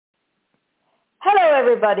Hello,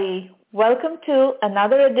 everybody. Welcome to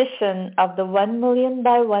another edition of the 1 Million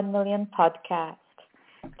by 1 Million podcast.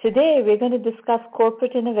 Today, we're going to discuss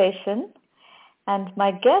corporate innovation, and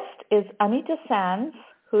my guest is Anita Sands,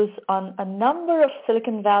 who's on a number of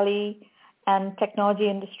Silicon Valley and technology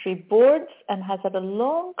industry boards and has had a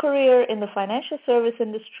long career in the financial service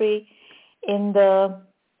industry in the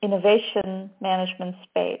innovation management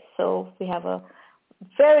space. So we have a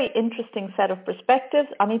very interesting set of perspectives.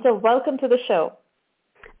 Anita, welcome to the show.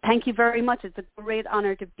 Thank you very much. It's a great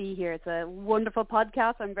honor to be here. It's a wonderful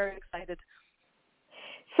podcast. I'm very excited.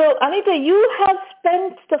 So, Anita, you have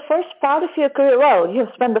spent the first part of your career, you have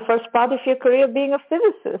spent the first part of your career being a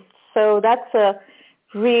physicist. So that's a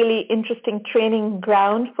really interesting training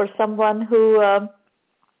ground for someone who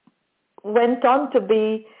went on to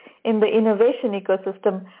be in the innovation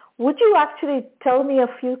ecosystem. Would you actually tell me a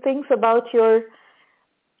few things about your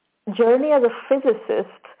journey as a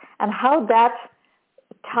physicist and how that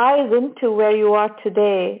ties into where you are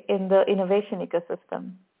today in the innovation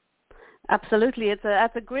ecosystem? Absolutely.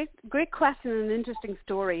 That's a great question and an interesting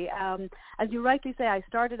story. As you rightly say, I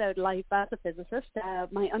started out life as a physicist.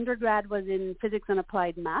 My undergrad was in physics and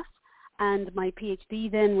applied math, and my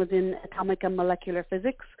PhD then was in atomic and molecular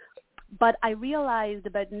physics. But I realized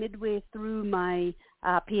about midway through my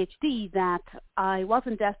PhD that I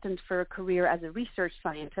wasn't destined for a career as a research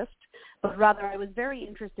scientist, but rather I was very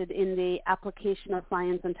interested in the application of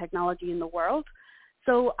science and technology in the world.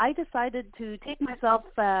 So I decided to take myself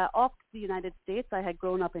off to the United States. I had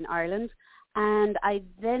grown up in Ireland, and I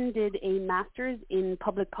then did a master's in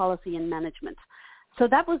public policy and management. So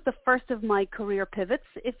that was the first of my career pivots,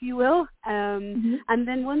 if you will. And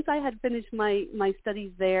then once I had finished my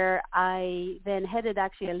studies there, I then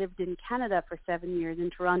I lived in Canada for 7 years in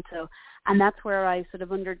Toronto, and that's where I sort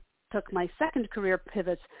of undertook my second career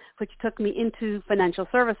pivot, which took me into financial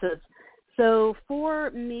services. So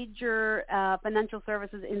 4 major financial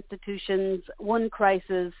services institutions, one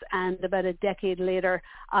crisis, and about a decade later,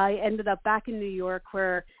 I ended up back in New York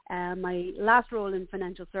where my last role in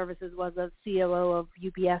financial services was as COO of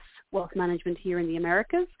UBS Wealth Management here in the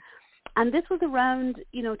Americas. And this was around,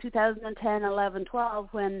 2010, 11, 12,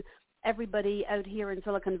 when everybody out here in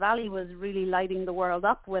Silicon Valley was really lighting the world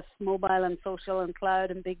up with mobile and social and cloud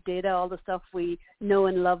and big data, all the stuff we know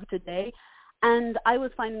and love today. And I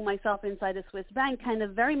was finding myself inside a Swiss bank kind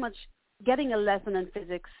of very much getting a lesson in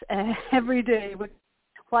physics every day with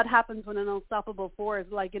what happens when an unstoppable force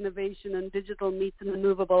like innovation and digital meets an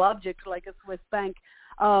immovable object like a Swiss bank.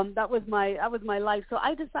 That was my life. So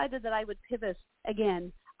I decided that I would pivot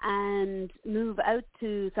again and move out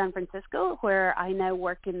to San Francisco, where I now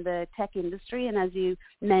work in the tech industry. And as you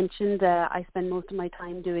mentioned, I spend most of my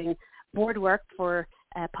time doing board work for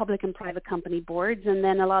public and private company boards, and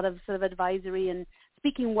then a lot of sort of advisory and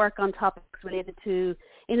speaking work on topics related to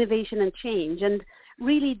innovation and change. And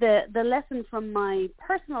really the lesson from my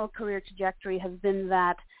personal career trajectory has been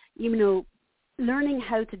that, learning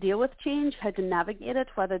how to deal with change, how to navigate it,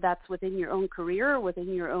 whether that's within your own career or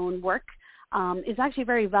within your own work, is actually a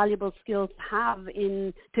very valuable skill to have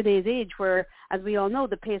in today's age where, as we all know,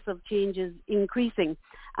 the pace of change is increasing.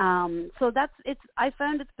 So I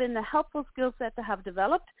found it's been a helpful skill set to have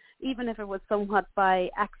developed, even if it was somewhat by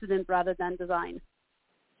accident rather than design.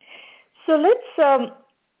 So let's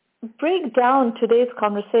break down today's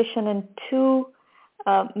conversation in 2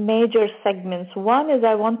 major segments. One is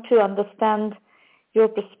I want to understand your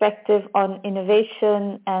perspective on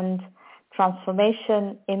innovation and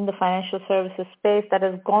transformation in the financial services space that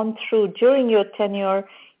has gone through, during your tenure,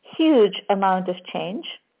 huge amount of change.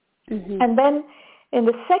 And then in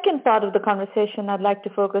the second part of the conversation, I'd like to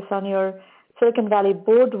focus on your Silicon Valley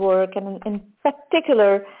board work, and in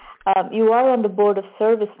particular, you are on the board of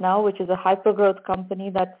ServiceNow, which is a hypergrowth company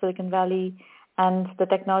that Silicon Valley and the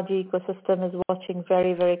technology ecosystem is watching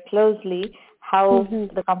very, very closely, how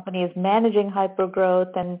the company is managing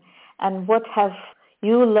hypergrowth, and what have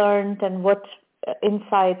you learned and what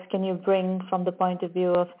insights can you bring from the point of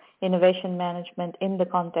view of innovation management in the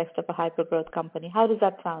context of a hypergrowth company? How does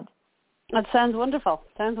that sound? That sounds wonderful.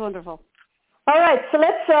 All right, so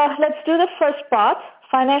let's do the first part,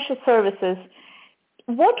 financial services.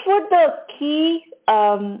 What were the key,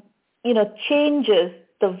 changes,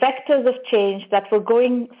 the vectors of change that were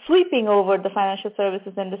sweeping over the financial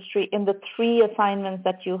services industry in the 3 assignments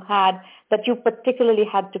that you had, that you particularly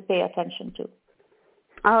had to pay attention to?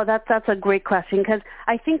 Oh, that's a great question, because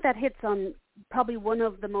I think that hits on probably one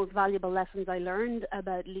of the most valuable lessons I learned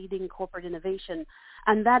about leading corporate innovation,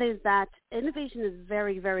 and that is that innovation is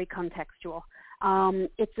very, very contextual.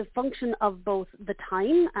 It's a function of both the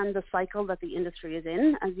time and the cycle that the industry is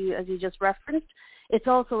in, as you just referenced. It's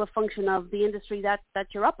also a function of the industry that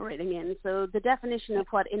you're operating in. So the definition of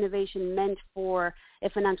what innovation meant for a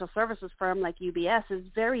financial services firm like UBS is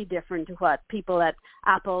very different to what people at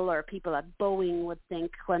Apple or people at Boeing would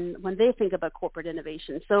think when they think about corporate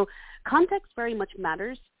innovation. So context very much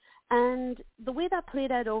matters. And the way that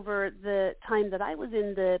played out over the time that I was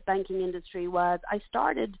in the banking industry was I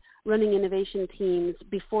started running innovation teams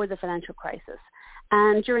before the financial crisis.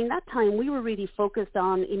 And during that time, we were really focused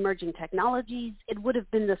on emerging technologies. It would have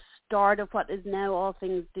been the start of what is now all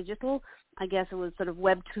things digital. I guess it was sort of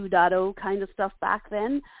Web 2.0 kind of stuff back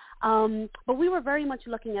then. But we were very much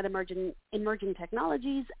looking at emerging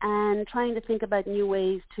technologies and trying to think about new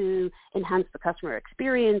ways to enhance the customer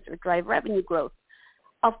experience or drive revenue growth.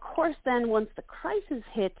 Of course, then once the crisis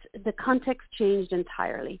hit, the context changed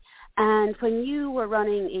entirely. And when you were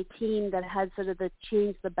running a team that had sort of the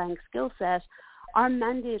change the bank skill set, our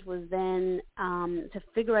mandate was then to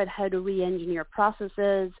figure out how to re-engineer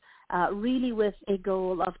processes, really with a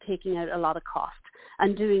goal of taking out a lot of cost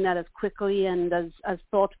and doing that as quickly and as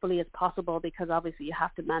thoughtfully as possible, because obviously you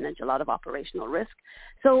have to manage a lot of operational risk.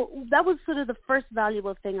 So that was sort of the first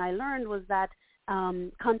valuable thing I learned, was that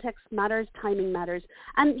context matters, timing matters,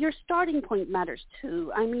 and your starting point matters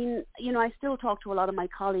too. I mean, I still talk to a lot of my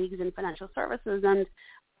colleagues in financial services, and,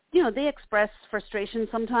 they express frustration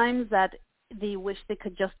sometimes that they wish they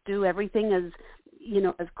could just do everything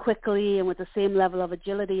as quickly and with the same level of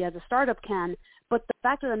agility as a startup can. But the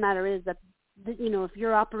fact of the matter is that, if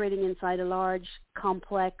you're operating inside a large,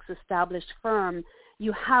 complex, established firm,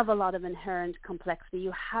 you have a lot of inherent complexity.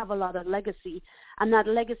 You have a lot of legacy, and that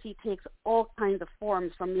legacy takes all kinds of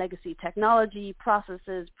forms, from legacy technology,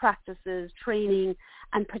 processes, practices, training,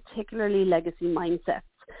 and particularly legacy mindsets.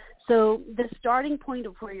 So the starting point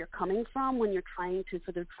of where you're coming from when you're trying to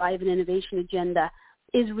sort of drive an innovation agenda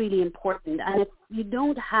is really important. And if you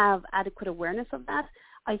don't have adequate awareness of that,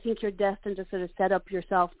 I think you're destined to sort of set up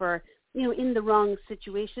yourself for, in the wrong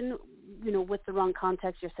situation, with the wrong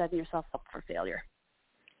context, you're setting yourself up for failure.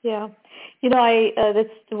 Yeah,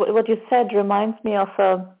 what you said reminds me of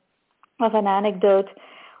an anecdote.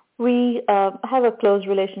 We have a close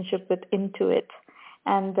relationship with Intuit,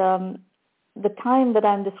 and the time that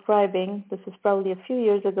I'm describing, this is probably a few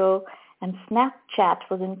years ago, and Snapchat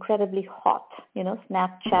was incredibly hot.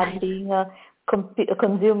 Snapchat being a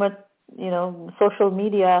consumer, social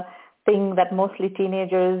media thing that mostly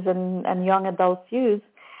teenagers and young adults use.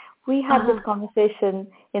 We had this conversation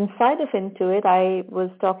inside of Intuit. I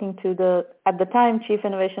was talking to at the time, Chief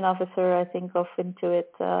Innovation Officer, I think, of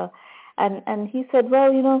Intuit. And he said,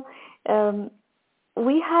 well,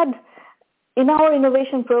 we had in our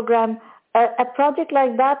innovation program, a project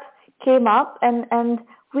like that came up, and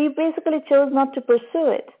we basically chose not to pursue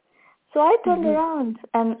it. So I turned around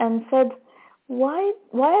and said, why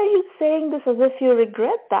are you saying this as if you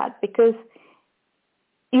regret that? Because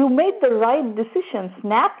you made the right decision.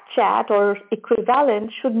 Snapchat or equivalent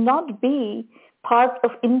should not be part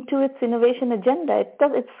of Intuit's innovation agenda.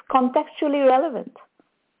 It's contextually relevant.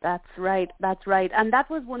 That's right. And that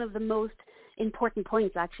was one of the most important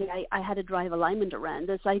points, actually, I had to drive alignment around,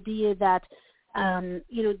 this idea that,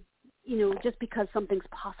 just because something's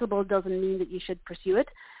possible doesn't mean that you should pursue it.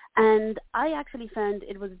 And I actually found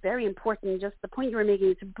it was very important, just the point you were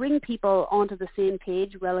making, to bring people onto the same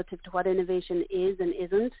page relative to what innovation is and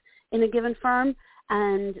isn't in a given firm.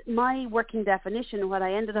 And my working definition, what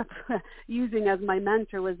I ended up using as my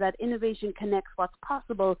mantra, was that innovation connects what's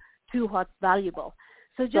possible to what's valuable.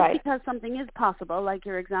 So just because something is possible, like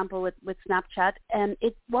your example with Snapchat,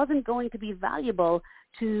 it wasn't going to be valuable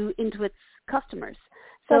to Intuit's customers.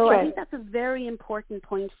 So I think that's a very important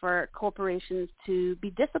point for corporations to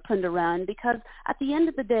be disciplined around, because at the end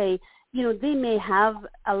of the day, they may have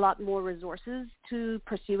a lot more resources to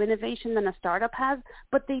pursue innovation than a startup has,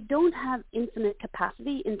 but they don't have infinite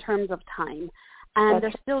capacity in terms of time. And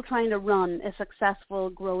they're still trying to run a successful,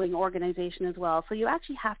 growing organization as well. So you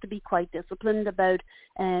actually have to be quite disciplined about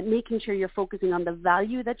making sure you're focusing on the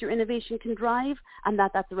value that your innovation can drive, and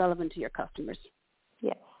that's relevant to your customers.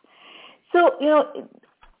 Yes. So,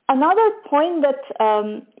 another point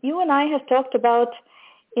that you and I have talked about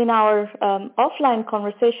in our offline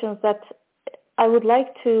conversations that I would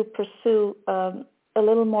like to pursue a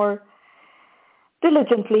little more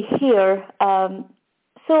diligently here.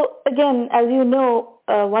 So again, as you know,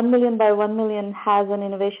 1 Million by 1 Million has an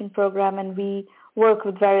innovation program, and we work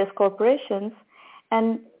with various corporations.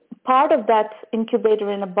 And part of that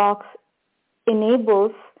incubator in a box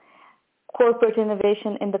enables corporate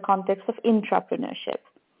innovation in the context of intrapreneurship.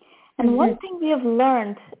 And one thing we have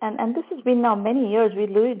learned, and this has been now many years,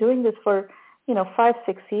 we're doing this for, 5,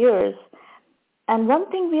 6 years. And one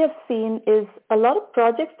thing we have seen is a lot of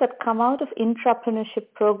projects that come out of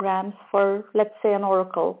intrapreneurship programs for, let's say, an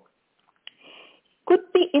Oracle, could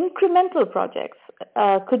be incremental projects,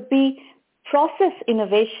 could be process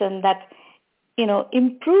innovation that,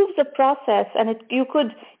 improves the process. And you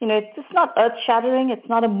could, it's just not earth-shattering. It's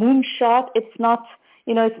not a moonshot. It's not,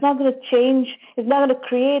 it's not going to change. It's not going to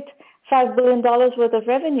create $5 billion worth of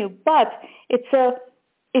revenue. But it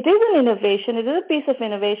is an innovation. It is a piece of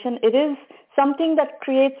innovation. It is something that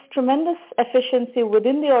creates tremendous efficiency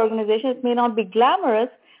within the organization. It may not be glamorous,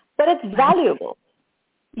 but it's valuable.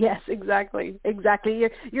 Yes, exactly.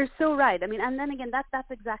 You're so right. I mean, and then again, that's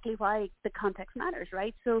exactly why the context matters,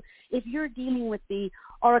 right? So if you're dealing with the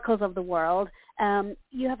oracles of the world,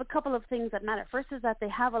 you have a couple of things that matter. First is that they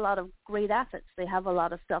have a lot of great assets. They have a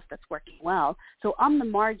lot of stuff that's working well. So on the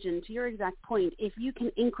margin, to your exact point, if you can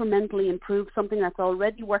incrementally improve something that's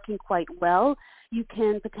already working quite well, you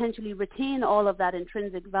can potentially retain all of that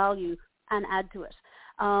intrinsic value and add to it.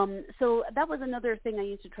 So that was another thing I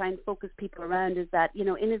used to try and focus people around, is that,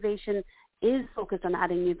 innovation is focused on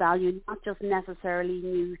adding new value, not just necessarily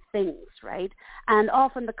new things, right? And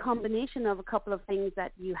often the combination of a couple of things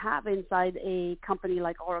that you have inside a company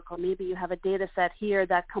like Oracle, maybe you have a data set here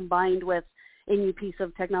that combined with a new piece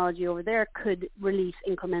of technology over there could release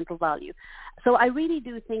incremental value. So I really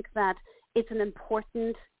do think that it's an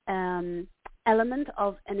important element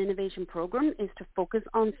of an innovation program is to focus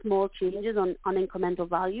on small changes, on incremental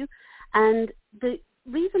value. And the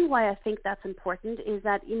reason why I think that's important is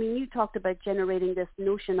that, you talked about generating this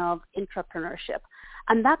notion of intrapreneurship,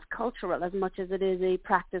 and that's cultural as much as it is a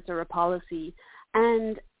practice or a policy.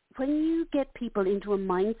 And when you get people into a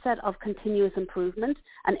mindset of continuous improvement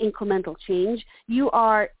and incremental change, you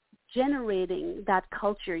are generating that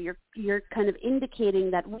culture. You're kind of indicating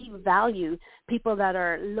that we value people that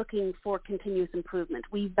are looking for continuous improvement.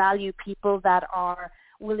 We value people that are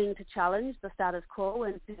willing to challenge the status quo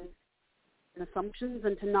and to assumptions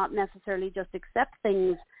and to not necessarily just accept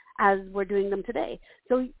things as we're doing them today.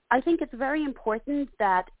 So I think it's very important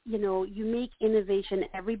that, you make innovation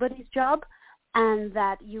everybody's job, and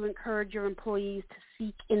that you encourage your employees to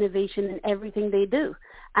seek innovation in everything they do.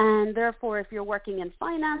 And therefore, if you're working in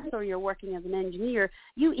finance or you're working as an engineer,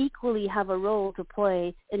 you equally have a role to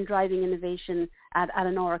play in driving innovation at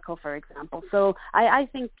an Oracle, for example. So I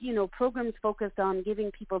think, programs focused on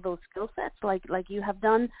giving people those skill sets like you have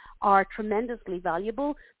done are tremendously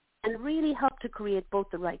valuable and really help to create both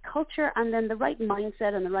the right culture and then the right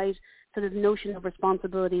mindset and the right sort of notion of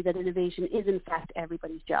responsibility that innovation is, in fact,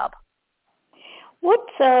 everybody's job. What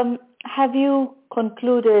have you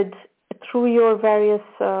concluded through your various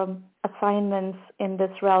assignments in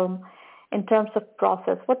this realm in terms of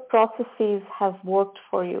process? What processes have worked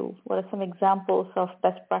for you? What are some examples of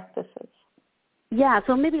best practices? Yeah,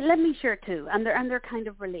 so maybe let me share two, and they're kind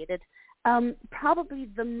of related. Probably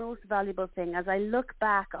the most valuable thing, as I look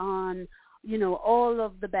back on all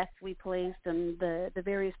of the bets we placed and the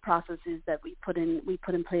various processes that we put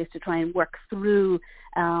in place to try and work through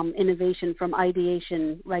innovation from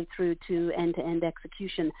ideation right through to end-to-end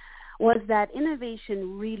execution, was that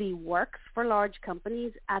innovation really works for large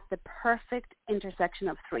companies at the perfect intersection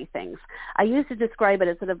of three things. I used to describe it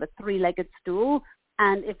as sort of a three-legged stool,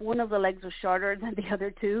 and if one of the legs was shorter than the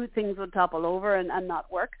other two, things would topple over and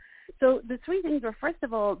not work. So the three things are, first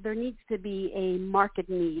of all, there needs to be a market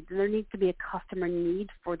need. There needs to be a customer need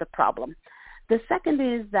for the problem. The second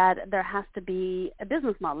is that there has to be a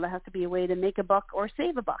business model. There has to be a way to make a buck or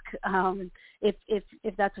save a buck,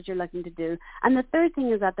 if that's what you're looking to do. And the third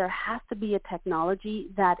thing is that there has to be a technology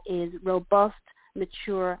that is robust,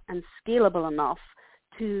 mature, and scalable enough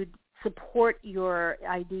to support your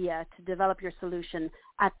idea, to develop your solution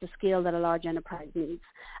at the scale that a large enterprise needs.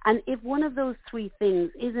 And if one of those three things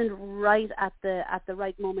isn't right at the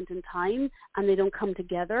right moment in time and they don't come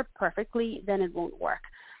together perfectly, then it won't work.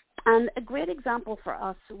 And a great example for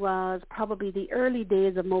us was probably the early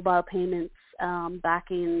days of mobile payments back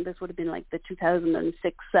in, this would have been like the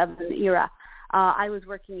 2006-07 era. I was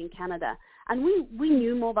working in Canada, and we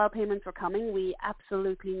knew mobile payments were coming. We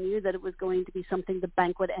absolutely knew that it was going to be something the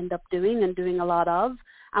bank would end up doing and doing a lot of,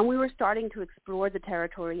 and we were starting to explore the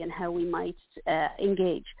territory and how we might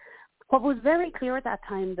engage. What was very clear at that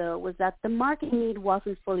time, though, was that the market need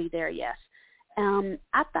wasn't fully there yet.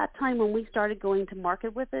 At that time when we started going to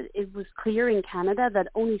market with it, it was clear in Canada that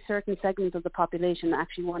only certain segments of the population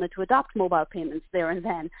actually wanted to adopt mobile payments there and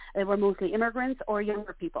then. They were mostly immigrants or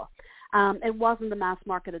younger people. It wasn't the mass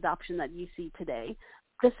market adoption that you see today.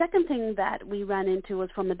 The second thing that we ran into was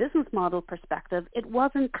from a business model perspective, it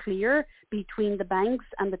wasn't clear between the banks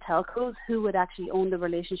and the telcos who would actually own the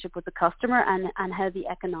relationship with the customer and how the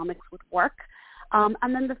economics would work.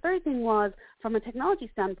 And then the third thing was, from a technology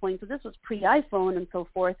standpoint, so this was pre-iPhone and so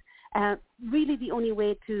forth, really the only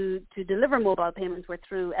way to deliver mobile payments were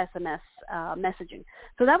through SMS messaging.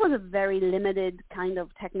 So that was a very limited kind of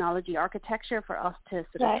technology architecture for us to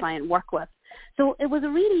sort of try and work with. So it was a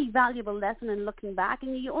really valuable lesson in looking back,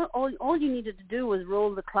 and all you needed to do was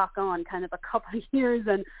roll the clock on kind of a couple of years,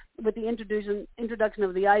 and with the introduction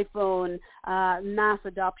of the iPhone, mass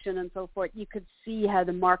adoption and so forth, you could see how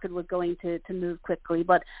the market was going to move quickly,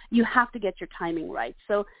 but you have to get your timing right.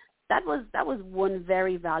 So that was one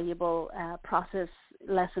very valuable process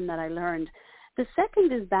lesson that I learned. The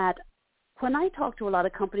second is that when I talk to a lot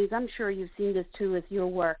of companies, I'm sure you've seen this too with your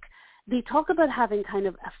work, they talk about having kind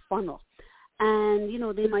of a funnel. And, you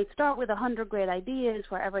know, they might start with 100 great ideas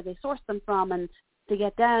wherever they source them from, and they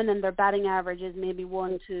get down and their batting average is maybe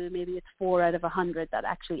 1 to maybe it's 4 out of 100 that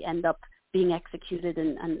actually end up being executed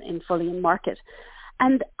and fully in market.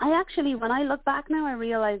 And I actually, when I look back now, I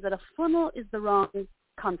realize that a funnel is the wrong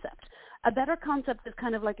concept. A better concept is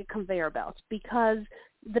kind of like a conveyor belt, because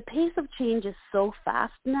the pace of change is so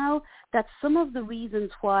fast now that some of the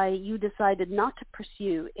reasons why you decided not to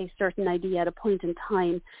pursue a certain idea at a point in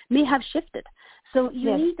time may have shifted. So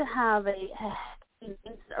you need to have a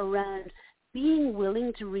around being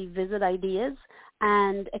willing to revisit ideas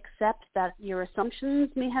and accept that your assumptions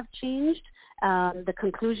may have changed. The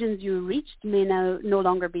conclusions you reached may now no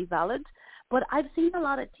longer be valid. But I've seen a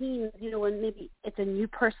lot of teams, you know, when maybe it's a new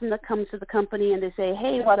person that comes to the company and they say,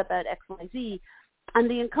 hey, what about X, Y, Z?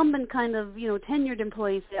 And the incumbent kind of, you know, tenured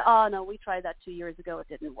employees say, oh, no, we tried that 2 years ago, it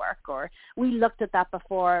didn't work, or we looked at that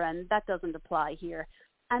before and that doesn't apply here.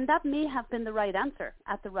 And that may have been the right answer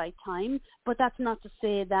at the right time, but that's not to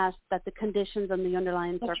say that the conditions and the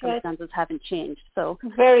underlying circumstances haven't changed. So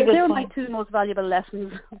they're my two most valuable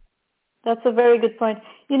lessons. That's a very good point.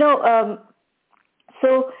 You know,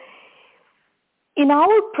 so in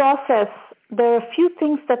our process, there are a few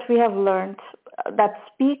things that we have learned that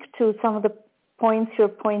speak to some of the points you're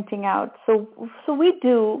pointing out. So we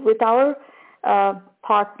do, with our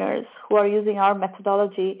partners who are using our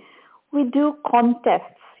methodology, we do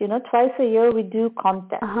contests. You know, twice a year we do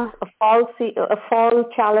contests, a fall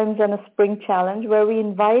challenge and a spring challenge, where we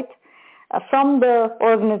invite from the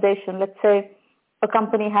organization. Let's say a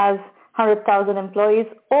company has 100,000 employees.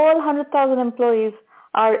 All 100,000 employees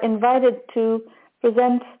are invited to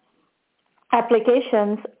present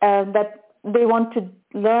applications that they want to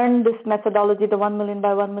learn this methodology, the 1 million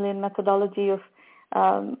by 1 million methodology of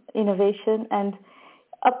innovation, and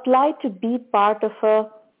apply to be part of a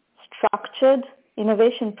structured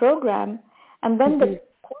innovation program. And then the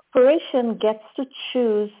corporation gets to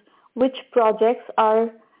choose which projects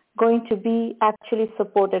are going to be actually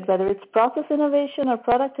supported, whether it's process innovation or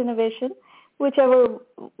product innovation, whichever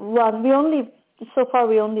one. So far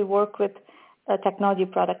we only work with technology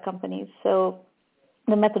product companies. So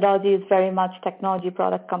the methodology is very much technology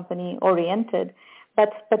product company oriented.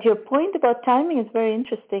 But your point about timing is very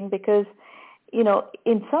interesting, because, you know,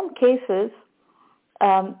 in some cases,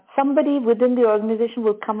 somebody within the organization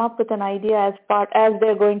will come up with an idea as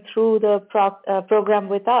they're going through the program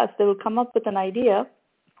with us. They will come up with an idea,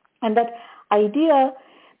 and that idea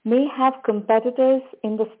may have competitors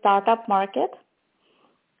in the startup market,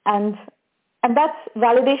 and that's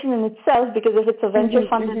validation in itself, because if it's a venture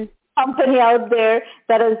funded company out there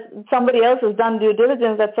somebody else has done due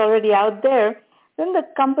diligence that's already out there, then the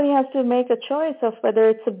company has to make a choice of whether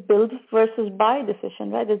it's a build versus buy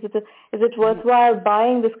decision, right? Is it worthwhile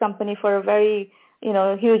buying this company for a very, you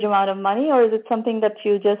know, huge amount of money, or is it something that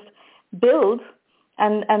you just build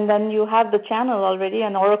and then you have the channel already?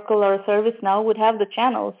 An Oracle or a ServiceNow would have the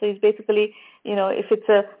channel. So it's basically, you know, if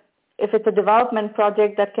it's a development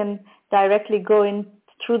project that can directly go in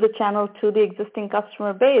through the channel to the existing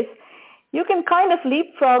customer base, you can kind of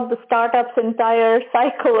leapfrog the startup's entire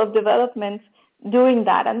cycle of development doing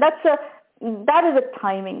that. And that is a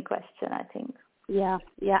timing question, I think. Yeah,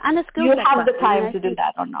 and a skill you set have question. The time to do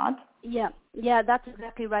that or not. Yeah, that's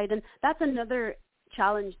exactly right. And that's another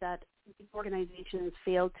challenge that organizations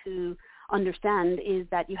fail to understand, is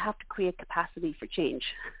that you have to create capacity for change.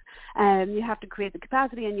 You have to create the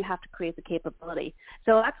capacity and you have to create the capability.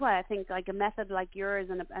 So that's why I think like a method like yours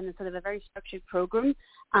and a sort of a very structured program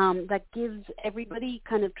that gives everybody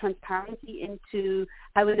kind of transparency into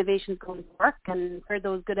how innovation is going to work and where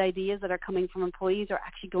those good ideas that are coming from employees are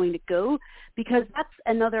actually going to go, because that's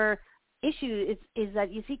another issue is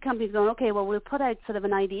that you see companies going, okay, well, we'll put out sort of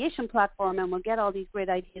an ideation platform and we'll get all these great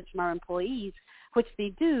ideas from our employees, which they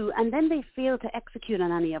do, and then they fail to execute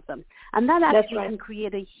on any of them. And that actually can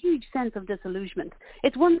create a huge sense of disillusionment.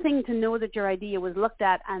 It's one thing to know that your idea was looked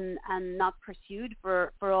at and not pursued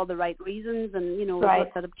for all the right reasons and,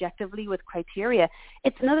 looked at objectively with criteria.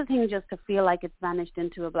 It's another thing just to feel like it's vanished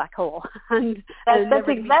into a black hole. And that's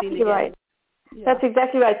exactly right. Yeah. That's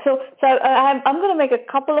exactly right. So I'm going to make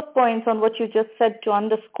a couple of points on what you just said to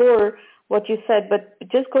underscore what you said, but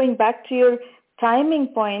just going back to your timing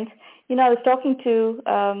point, I was talking to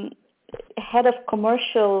head of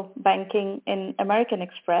commercial banking in American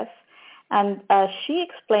Express, and she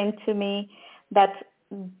explained to me that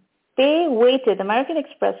American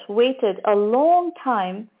Express waited a long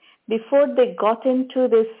time before they got into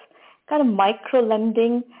this kind of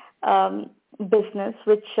micro-lending business,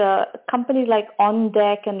 which companies like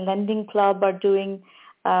OnDeck and Lending Club are doing.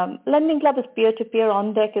 Lending Club is peer-to-peer.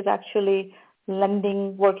 OnDeck is actually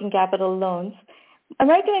lending working capital loans.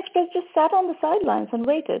 American Express just sat on the sidelines and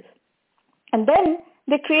waited. And then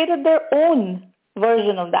they created their own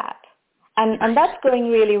version of that. And that's going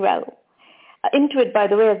really well. Intuit, by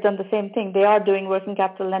the way, has done the same thing. They are doing working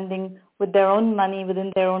capital lending with their own money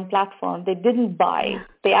within their own platform. They didn't buy.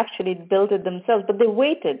 They actually built it themselves, but they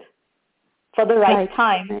waited for the right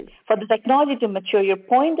time, for the technology to mature. Your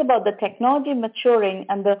point about the technology maturing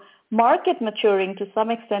and the market maturing to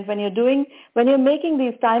some extent, when you're making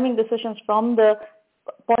these timing decisions from the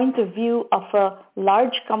point of view of a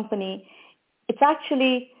large company, it's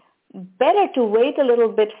actually better to wait a little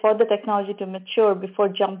bit for the technology to mature before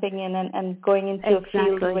jumping in and going into a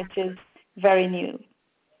field which is very new.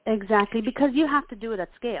 Exactly, because you have to do it at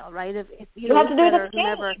scale, right? If you have to do it at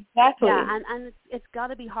scale, exactly. Yeah, and it's got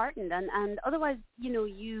to be hardened, and otherwise,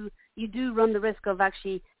 you do run the risk of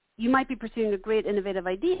actually, you might be pursuing a great innovative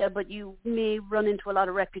idea, but you may run into a lot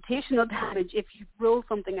of reputational damage if you roll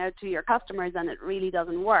something out to your customers and it really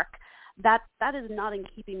doesn't work. That is not in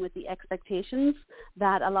keeping with the expectations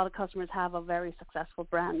that a lot of customers have of very successful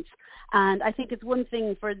brands. And I think it's one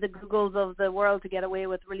thing for the Googles of the world to get away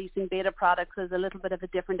with releasing beta products as a little bit of a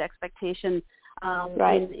different expectation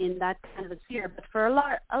in that kind of a sphere. But for a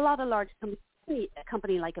lot of large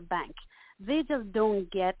company like a bank, they just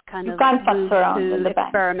don't get kind of room to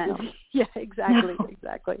experiment. Yeah, exactly,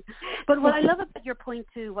 exactly. But what I love about your point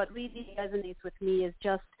too, what really resonates with me is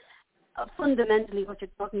just fundamentally what you're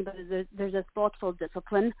talking about is there's a thoughtful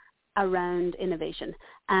discipline around innovation.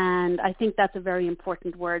 And I think that's a very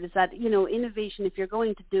important word, is that, innovation, if you're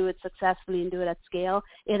going to do it successfully and do it at scale,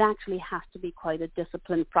 it actually has to be quite a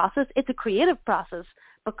disciplined process. It's a creative process,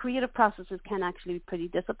 but creative processes can actually be pretty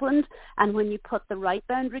disciplined. And when you put the right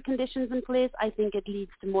boundary conditions in place, I think it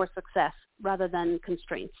leads to more success rather than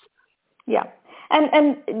constraints. Yeah.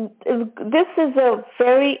 And this is a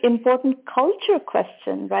very important culture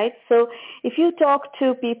question, right? So if you talk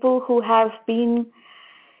to people who have been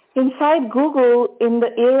inside Google in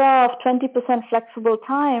the era of 20% flexible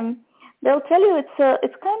time, they'll tell you it's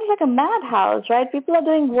kind of like a madhouse, right? People are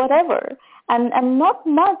doing whatever, and not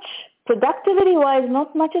much, productivity-wise,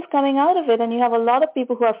 not much is coming out of it. And you have a lot of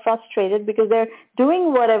people who are frustrated because they're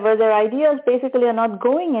doing whatever. Their ideas basically are not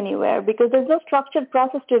going anywhere because there's no structured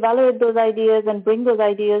process to evaluate those ideas and bring those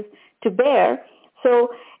ideas to bear. So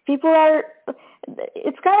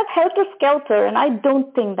it's kind of helter-skelter, and I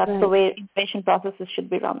don't think that's the way innovation processes should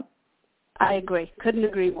be run. I agree. Couldn't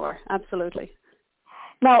agree more. Absolutely.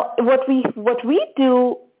 Now, what we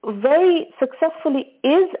do very successfully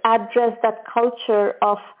is address that culture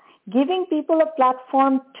of giving people a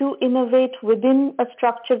platform to innovate within a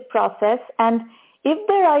structured process. And if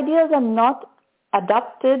their ideas are not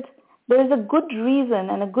adopted, there is a good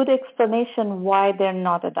reason and a good explanation why they're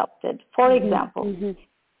not adopted. For example,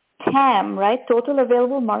 TAM, right? Total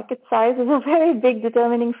available market size is a very big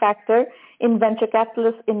determining factor in venture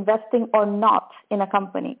capitalists investing or not in a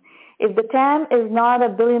company. If the TAM is not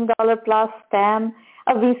 $1 billion plus TAM,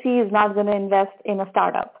 a VC is not going to invest in a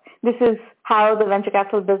startup. This is how the venture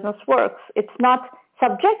capital business works. It's not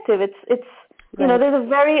subjective. It's there's a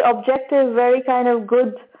very objective, very kind of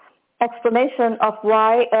good explanation of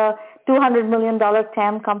why a $200 million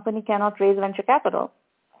TAM company cannot raise venture capital.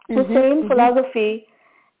 The same philosophy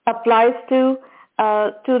applies to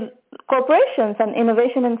corporations and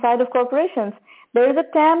innovation inside of corporations. There is a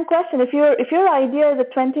TAM question. If your idea is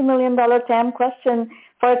a $20 million TAM question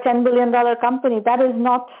for a $10 billion company, that is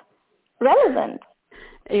not relevant.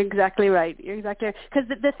 Exactly right. Exactly. Because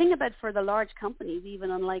the thing about for the large companies,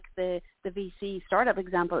 even unlike the VC startup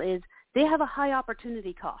example, is they have a high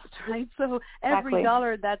opportunity cost, right? So every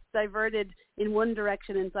dollar that's diverted in one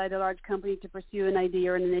direction inside a large company to pursue an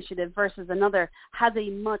idea or an initiative versus another has a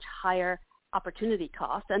much higher opportunity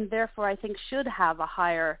cost, and therefore I think should have a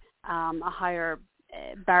higher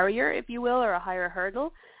barrier, if you will, or a higher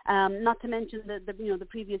hurdle. Not to mention the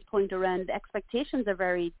previous point around expectations are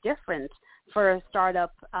very different for a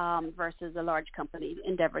startup versus a large company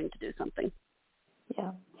endeavoring to do something.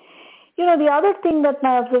 Yeah. The other thing that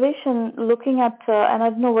my observation looking at, and I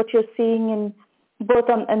don't know what you're seeing in both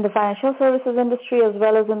in the financial services industry as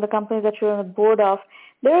well as in the company that you're on the board of,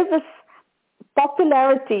 there is this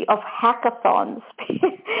popularity of hackathons.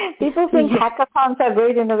 People think hackathons are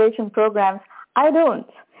great innovation programs. I don't.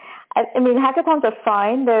 I mean, hackathons are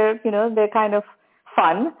fine. They're kind of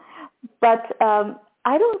fun, but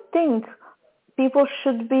I don't think people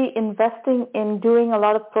should be investing in doing a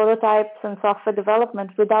lot of prototypes and software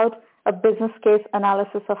development without a business case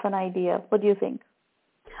analysis of an idea. What do you think?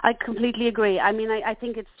 I completely agree. I mean, I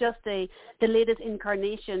think it's just the latest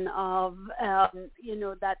incarnation of,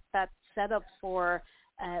 that setup for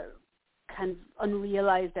kind of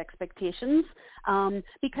unrealized expectations,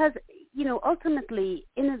 because ultimately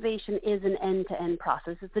innovation is an end-to-end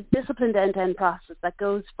process. It's a disciplined end-to-end process that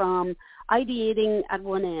goes from ideating at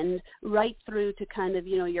one end right through to kind of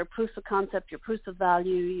your proofs of concept, your proofs of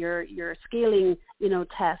value, your scaling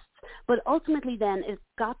tests. But ultimately then it's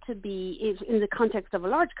got to be, in the context of a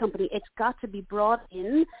large company, it's got to be brought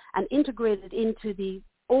in and integrated into the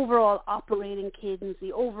overall operating cadence,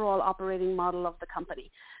 the overall operating model of the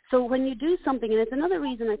company. So when you do something, and it's another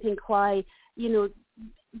reason I think why,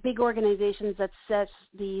 big organizations that set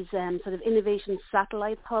these sort of innovation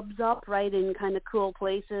satellite hubs up, right, in kind of cool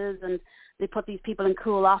places, and they put these people in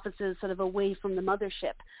cool offices sort of away from the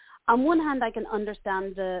mothership. On one hand, I can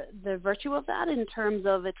understand the virtue of that in terms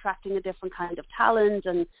of attracting a different kind of talent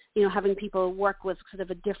and, having people work with sort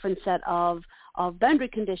of a different set of boundary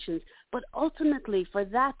conditions. But ultimately, for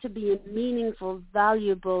that to be a meaningful,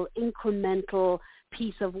 valuable, incremental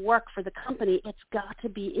piece of work for the company, it's got to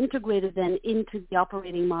be integrated then into the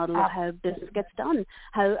operating model of how business gets done,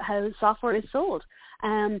 how software is sold.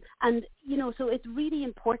 So it's really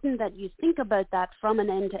important that you think about that from an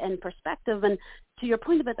end-to-end perspective. And to your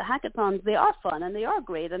point about the hackathons, they are fun and they are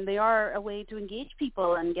great and they are a way to engage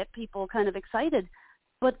people and get people kind of excited.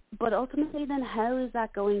 But ultimately, then, how is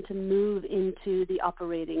that going to move into the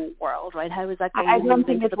operating world, right? How is that going to move into the place? I don't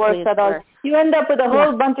think it works at all. You end up with a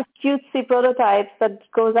whole bunch of cutesy prototypes that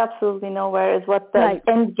goes absolutely nowhere, is what the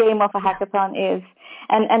end game of a hackathon is.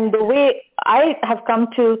 And the way I have come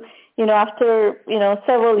to, after,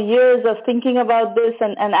 several years of thinking about this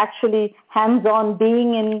and actually hands-on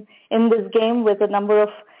being in this game with a number of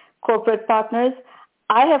corporate partners,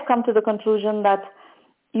 I have come to the conclusion that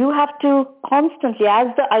you have to constantly, as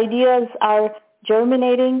the ideas are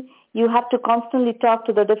germinating, you have to constantly talk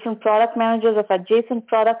to the different product managers of adjacent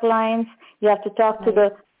product lines. You have to talk to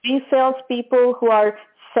the pre-sales people who are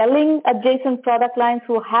selling adjacent product lines,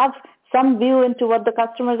 who have some view into what the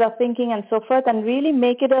customers are thinking and so forth, and really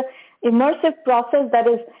make it an immersive process that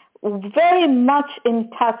is very much in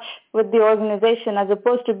touch with the organization, as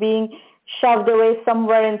opposed to being shoved away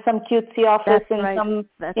somewhere in some cutesy office some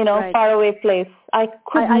faraway place. I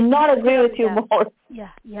could not agree with you more. Yeah.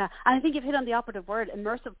 And I think you've hit on the operative word,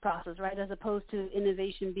 immersive process, right, as opposed to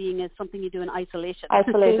innovation being as something you do in isolation.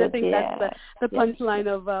 Isolated, I think that's the punchline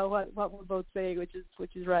of what we're both saying,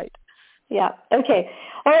 which is right. Yeah. Okay.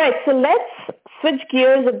 All right. So let's switch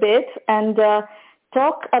gears a bit and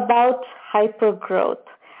talk about hypergrowth.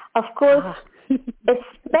 Of course,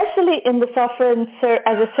 especially in the software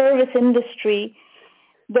as a service industry,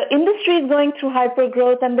 the industry is going through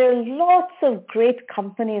hypergrowth, and there are lots of great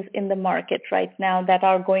companies in the market right now that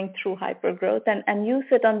are going through hypergrowth. And you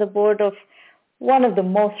sit on the board of one of the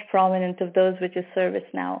most prominent of those, which is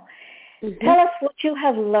ServiceNow. Mm-hmm. Tell us what you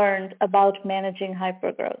have learned about managing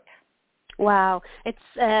hypergrowth. Wow.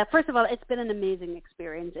 It's first of all, it's been an amazing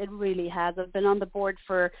experience. It really has. I've been on the board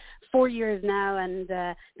for 4 years now, and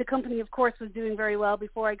the company, of course, was doing very well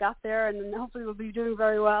before I got there, and hopefully will be doing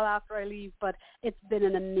very well after I leave. But it's been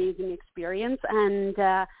an amazing experience, and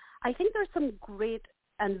I think there's some great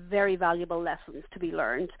and very valuable lessons to be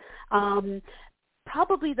learned.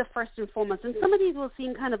 Probably the first and foremost, and some of these will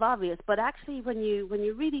seem kind of obvious, but actually when you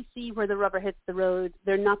really see where the rubber hits the road,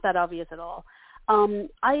 they're not that obvious at all.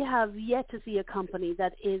 I have yet to see a company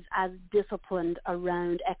that is as disciplined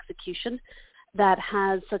around execution, that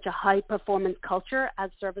has such a high-performance culture as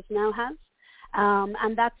ServiceNow has.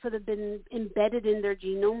 And that's sort of been embedded in their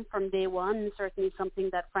genome from day one, certainly something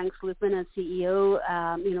that Frank Slootman as CEO,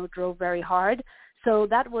 drove very hard. So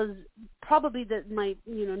that was probably my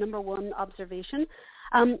number one observation.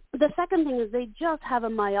 The second thing is they just have a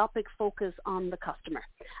myopic focus on the customer.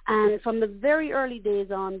 And from the very early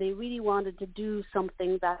days on, they really wanted to do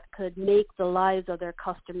something that could make the lives of their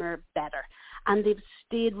customer better. And they've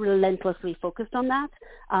stayed relentlessly focused on that.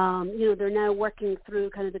 They're now working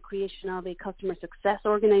through kind of the creation of a customer success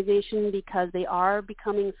organization because they are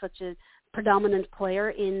becoming such a predominant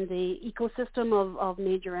player in the ecosystem of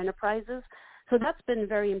major enterprises. So that's been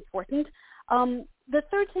very important. The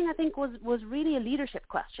third thing I think was really a leadership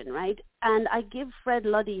question, right? And I give Fred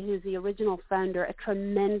Luddy, who's the original founder, a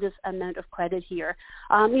tremendous amount of credit here.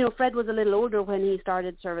 Fred was a little older when he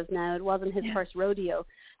started ServiceNow. It wasn't his first rodeo.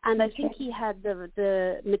 And I think he had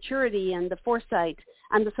the maturity and the foresight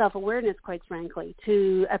and the self-awareness, quite frankly,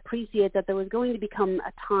 to appreciate that there was going to become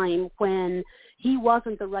a time when he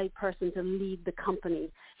wasn't the right person to lead the company.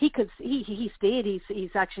 He stayed. He's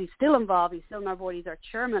actually still involved. He's still on our board. He's our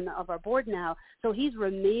chairman of our board now. So he's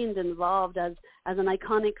remained involved as an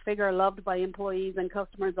iconic figure loved by employees and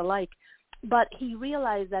customers alike. But he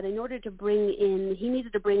realized that in order to he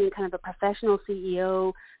needed to bring in kind of a professional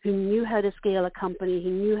CEO who knew how to scale a company, who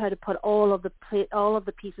knew how to put all of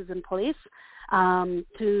the pieces in place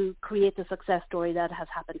to create the success story that has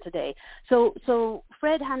happened today. So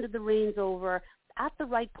Fred handed the reins over at the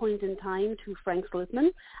right point in time to Frank Slootman.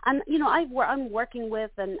 And, I'm working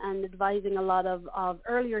with and advising a lot of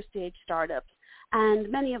earlier stage startups. And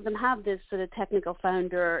many of them have this sort of technical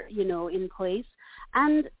founder, in place.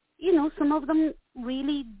 And, some of them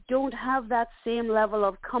really don't have that same level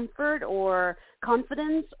of comfort or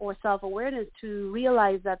confidence or self-awareness to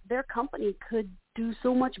realize that their company could do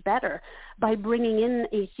so much better by bringing in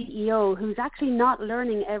a CEO who's actually not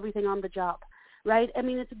learning everything on the job, right? I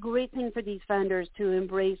mean, it's a great thing for these founders to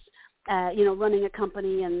embrace, running a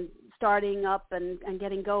company and starting up and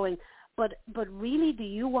getting going. But really, do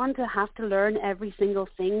you want to have to learn every single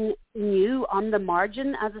thing new on the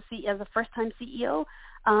margin as a first-time CEO?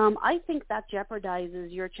 I think that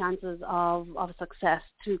jeopardizes your chances of success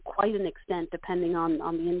to quite an extent, depending on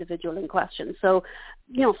the individual in question. So,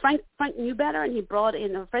 Frank knew better, and he brought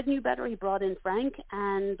in. Fred knew better, he brought in Frank,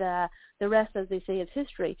 and the rest, as they say, is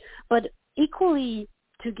history. But equally,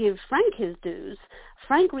 to give Frank his dues,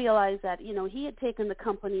 Frank realized that, he had taken the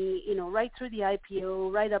company, right through the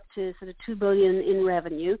IPO, right up to sort of $2 billion in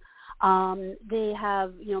revenue. They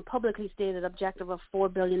have, publicly stated objective of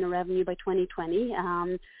 $4 billion in revenue by 2020,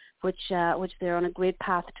 which they're on a great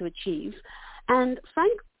path to achieve. And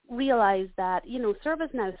Frank realized that,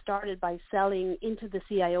 ServiceNow started by selling into the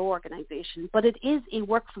CIO organization, but it is a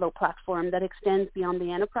workflow platform that extends beyond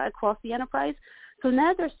the enterprise, across the enterprise. So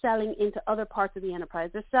now they're selling into other parts of the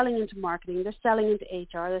enterprise. They're selling into marketing. They're selling into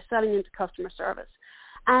HR. They're selling into customer service.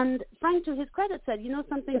 And Frank, to his credit, said,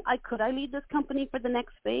 something, could I lead this company for the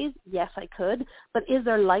next phase? Yes, I could. But is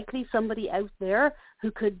there likely somebody out there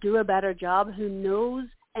who could do a better job, who knows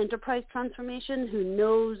enterprise transformation, who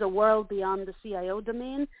knows a world beyond the CIO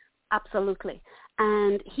domain? Absolutely.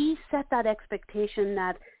 And he set that expectation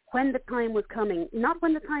that when the time was coming, not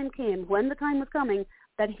when the time came, when the time was coming,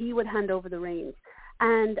 that he would hand over the reins.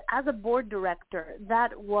 And as a board director,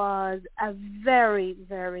 that was a very,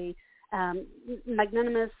 very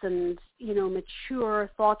magnanimous and,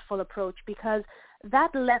 mature, thoughtful approach, because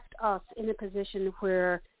that left us in a position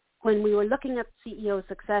where when we were looking at CEO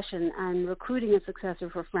succession and recruiting a successor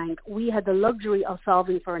for Frank, we had the luxury of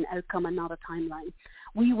solving for an outcome and not a timeline.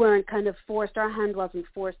 We weren't kind of forced, our hand wasn't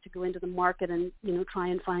forced to go into the market and, try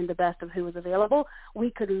and find the best of who was available.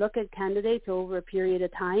 We could look at candidates over a period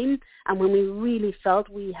of time, and when we really felt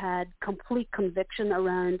we had complete conviction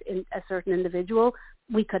around a certain individual,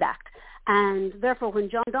 we could act. And therefore, when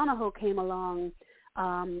John Donahoe came along,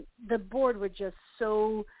 the board were just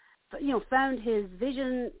so, found his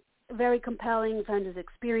vision very compelling, found his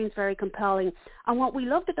experience very compelling. And what we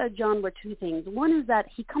loved about John were two things. One is that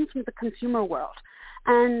he comes from the consumer world.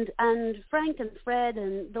 And Frank and Fred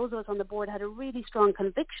and those of us on the board had a really strong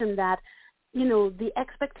conviction that, the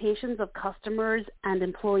expectations of customers and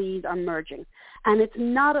employees are merging. And it's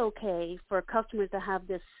not okay for customers to have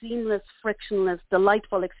this seamless, frictionless,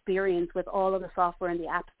 delightful experience with all of the software and the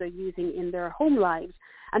apps they're using in their home lives.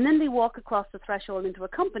 And then they walk across the threshold into a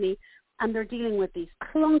company and they're dealing with these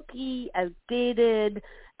clunky, outdated,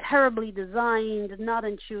 terribly designed, not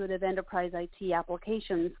intuitive enterprise IT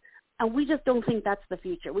applications. And we just don't think that's the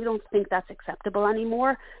future. We don't think that's acceptable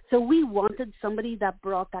anymore. So we wanted somebody that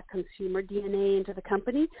brought that consumer DNA into the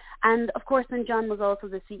company. And, of course, then John was also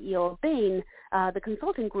the CEO of Bain, the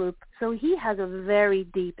consulting group. So he has a very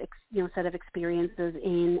deep set of experiences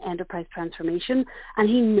in enterprise transformation. And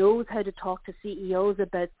he knows how to talk to CEOs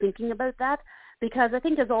about thinking about that. because I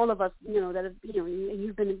think as all of us, that have,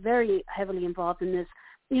 you've been very heavily involved in this,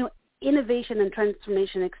 innovation and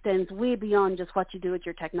transformation extends way beyond just what you do with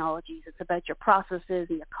your technologies. It's about your processes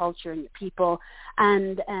and your culture and your people.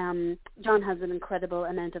 And John has an incredible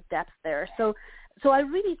amount of depth there. So I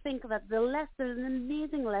really think that there's an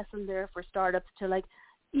amazing lesson there for startups to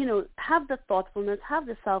have the thoughtfulness, have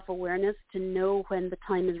the self-awareness to know when the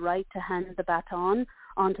time is right to hand the baton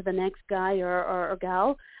onto the next guy or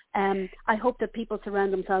gal. I hope that people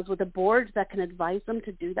surround themselves with a board that can advise them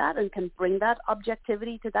to do that and can bring that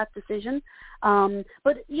objectivity to that decision.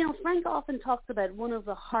 But Frank often talks about one of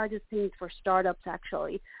the hardest things for startups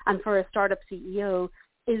actually, and for a startup CEO,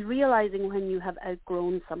 is realizing when you have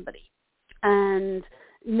outgrown somebody and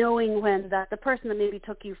knowing when that the person that maybe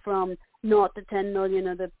took you from 0 to 10 million,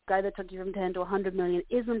 or the guy that took you from 10 to 100 million,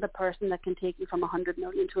 isn't the person that can take you from 100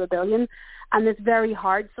 million to 1 billion. And it's very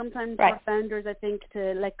hard sometimes for founders, I think,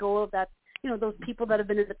 to let go of that, those people that have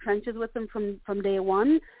been in the trenches with them from day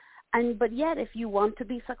one. But yet, if you want to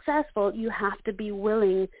be successful, you have to be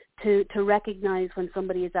willing to recognize when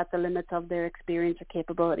somebody is at the limits of their experience or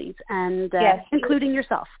capabilities, and including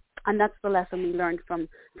yourself. And that's the lesson we learned from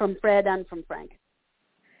Fred and from Frank.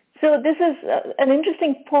 So this is an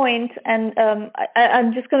interesting point, and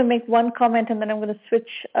I'm just going to make one comment, and then I'm going to switch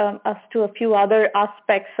us to a few other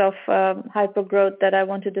aspects of hypergrowth that I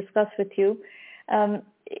want to discuss with you.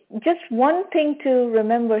 Just one thing to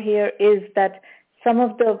remember here is that some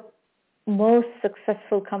of the most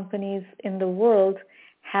successful companies in the world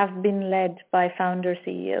have been led by founder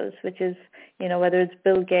CEOs, which is, whether it's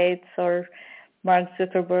Bill Gates or Mark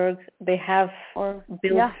Zuckerberg, they have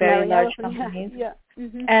built very large companies. Yeah.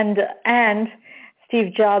 Mm-hmm. And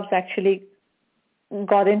Steve Jobs actually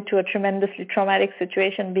got into a tremendously traumatic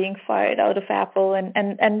situation being fired out of Apple.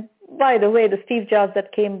 And by the way, the Steve Jobs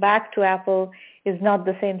that came back to Apple is not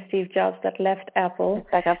the same Steve Jobs that left Apple.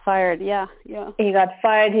 That got fired, yeah. He got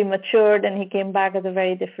fired, he matured, and he came back as a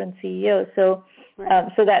very different CEO. So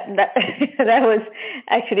so that that was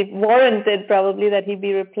actually warranted probably that he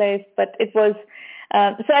be replaced. But it was,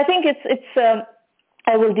 so I think it's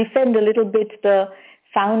I will defend a little bit the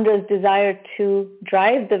founder's desire to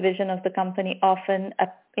drive the vision of the company often.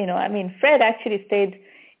 Fred actually stayed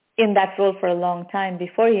in that role for a long time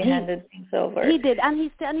before he handed things over. He did, and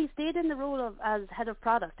he stayed in the role as head of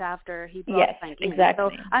product after he brought Frank in.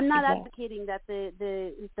 Exactly. So I'm not advocating that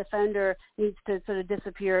the founder needs to sort of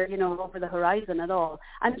disappear, over the horizon at all.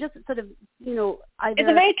 I'm just sort of, it's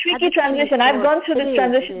a very tricky transition. I've gone through this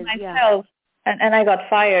transition myself. And I got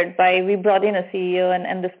fired we brought in a CEO,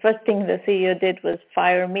 and the first thing the CEO did was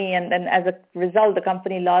fire me, and then as a result, the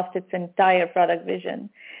company lost its entire product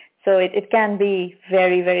vision. So it can be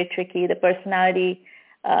very, very tricky. The personality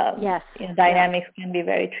dynamics can be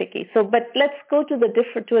very tricky. So, but let's go to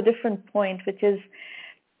a different point, which is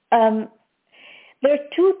there are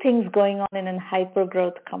two things going on in a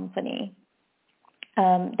hypergrowth company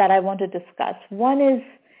that I want to discuss. One is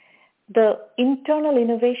the internal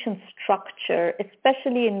innovation structure,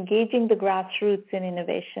 especially engaging the grassroots in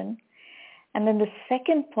innovation. And then the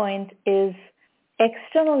second point is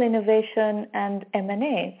external innovation and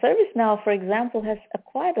M&A. ServiceNow, for example, has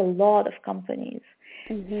acquired a lot of companies.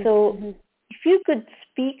 Mm-hmm. So if you could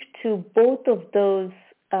speak to both of those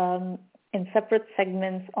in separate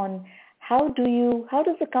segments on how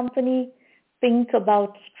does the company think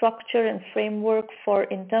about structure and framework for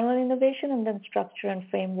internal innovation, and then structure and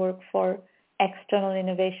framework for external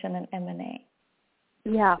innovation and M&A?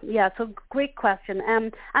 Yeah. So great question.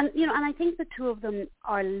 And I think the two of them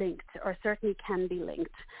are linked, or certainly can be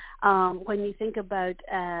linked. When you think about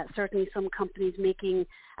certainly some companies making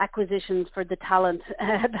acquisitions for the talent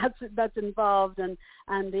that's involved and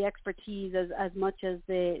the expertise as much as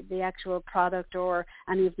the actual product or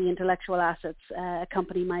any of the intellectual assets a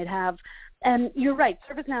company might have. You're right.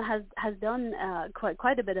 ServiceNow has done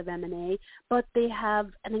quite a bit of M&A, but they have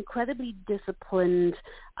an incredibly disciplined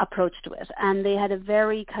approach to it, and they had a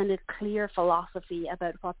very kind of clear philosophy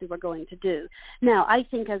about what they were going to do. Now, I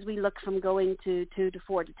think as we look from going to 2 to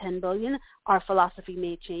 4 to 10 billion, our philosophy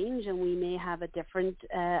may change, and we may have a different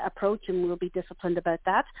approach, and we'll be disciplined about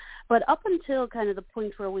that. But up until kind of the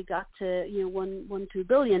point where we got to 2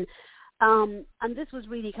 billion. And this was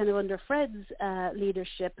really kind of under Fred's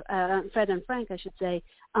leadership, Fred and Frank, I should say.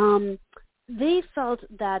 They felt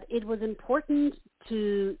that it was important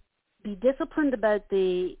to be disciplined about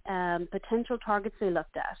the potential targets they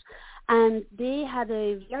looked at. And they had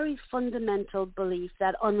a very fundamental belief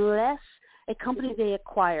that unless a company they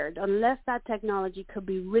acquired, unless that technology could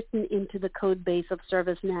be written into the code base of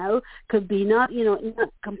ServiceNow, could be not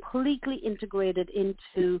completely integrated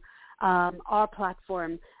into our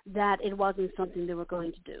platform, that it wasn't something they were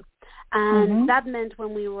going to do. And that meant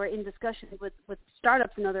when we were in discussions with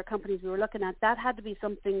startups and other companies we were looking at, that had to be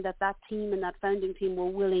something that team and that founding team were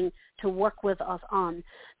willing to work with us on,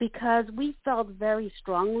 because we felt very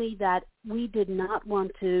strongly that we did not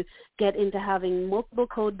want to get into having multiple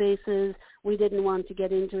code bases. We didn't want to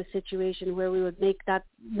get into a situation where we would make that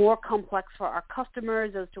more complex for our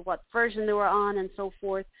customers as to what version they were on and so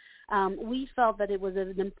forth. We felt that it was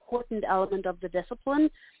an important element of the discipline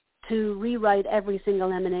to rewrite every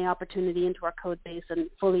single M&A opportunity into our code base and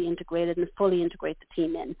fully integrate it and fully integrate the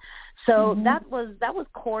team in. So that was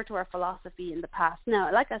core to our philosophy in the past.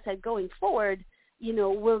 Now, like I said, going forward,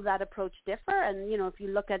 will that approach differ? And, if you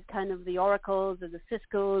look at kind of the Oracles or the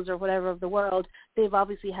Ciscos or whatever of the world, they've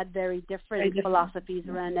obviously had very different philosophies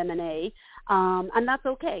around M&A, and that's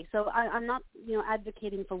okay. So I'm not,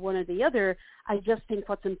 advocating for one or the other. I just think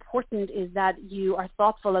what's important is that you are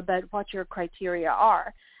thoughtful about what your criteria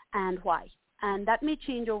are and why. And that may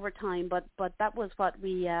change over time, but that was what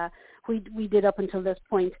we did up until this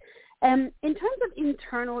point. In terms of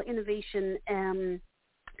internal innovation,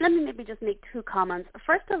 let me maybe just make two comments.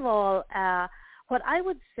 First of all, what I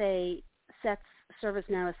would say sets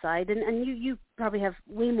ServiceNow aside, and you probably have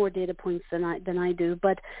way more data points than I do,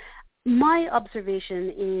 but my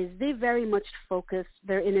observation is they very much focus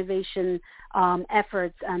their innovation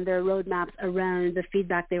efforts and their roadmaps around the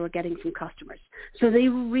feedback they were getting from customers. So they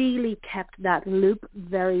really kept that loop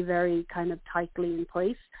very, very kind of tightly in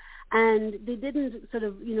place. And they didn't sort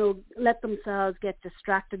of, let themselves get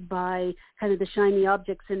distracted by kind of the shiny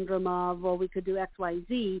object syndrome of, well, we could do X, Y,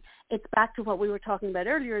 Z. It's back to what we were talking about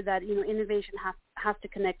earlier, that, innovation has to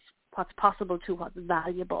connect what's possible to what's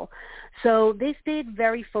valuable. So they stayed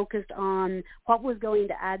very focused on what was going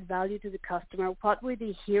to add value to the customer, what were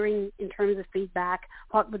they hearing in terms of feedback,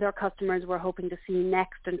 what were their customers were hoping to see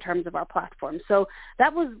next in terms of our platform. So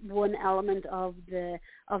that was one element of the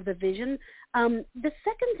vision. The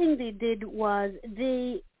second thing they did was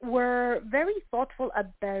they were very thoughtful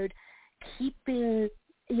about keeping,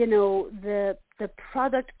 the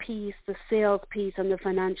product piece, the sales piece, and the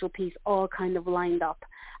financial piece all kind of lined up,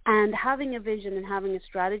 and having a vision and having a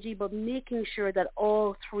strategy, but making sure that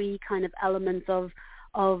all three kind of elements of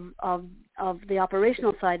the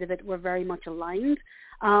operational side of it were very much aligned.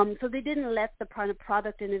 So they didn't let the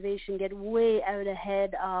product innovation get way out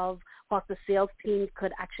ahead of what the sales teams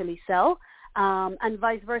could actually sell. And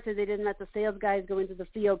vice versa, they didn't let the sales guys go into the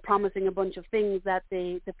field promising a bunch of things that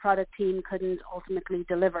the product team couldn't ultimately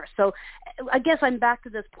deliver. So I guess I'm back to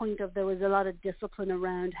this point of there was a lot of discipline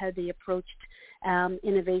around how they approached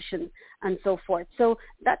innovation and so forth. So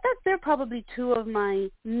they're probably two of my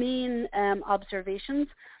main observations.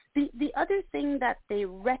 The other thing that they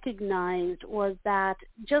recognized was that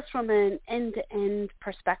just from an end-to-end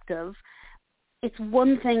perspective, it's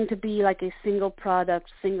one thing to be like a single product,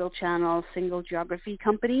 single channel, single geography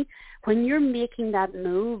company. When you're making that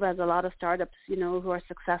move, as a lot of startups, who are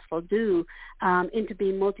successful do, into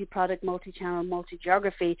being multi-product, multi-channel,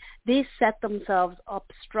 multi-geography, they set themselves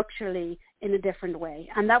up structurally in a different way.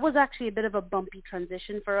 And that was actually a bit of a bumpy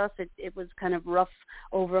transition for us. It was kind of rough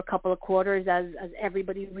over a couple of quarters as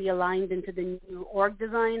everybody realigned into the new org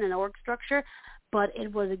design and org structure. But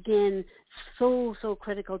it was, again, so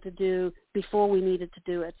critical to do before we needed to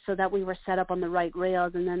do it, so that we were set up on the right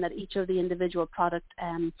rails, and then that each of the individual product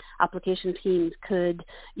application teams could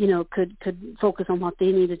focus on what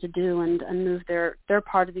they needed to do and move their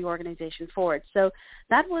part of the organization forward. So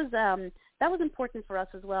that was important for us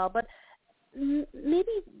as well. But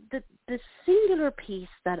maybe the singular piece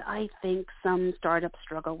that I think some startups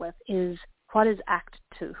struggle with is what is Act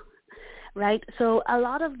 2, right? So a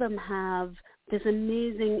lot of them have this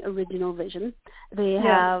amazing original vision. They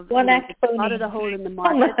have spotted a hole in the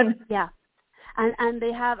market. Yeah. And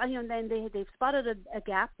they have, then they've spotted a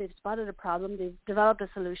gap, they've spotted a problem, they've developed a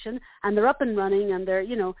solution, and they're up and running, and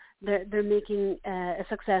they're making a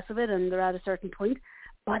success of it, and they're at a certain point.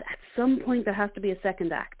 But at some point there has to be a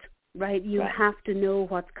second act, right? You have to know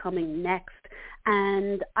what's coming next.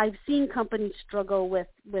 And I've seen companies struggle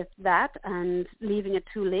with that and leaving it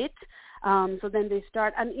too late. So then they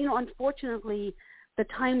start, and unfortunately, the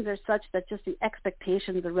times are such that just the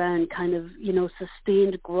expectations around kind of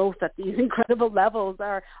sustained growth at these incredible levels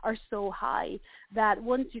are so high that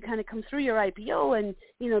once you kind of come through your IPO and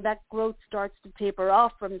that growth starts to taper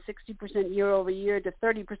off from 60% year over year to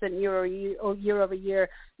 30% year over year,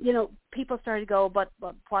 people start to go, but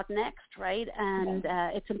what next, right? And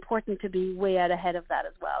it's important to be way out ahead of that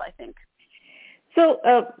as well, I think. So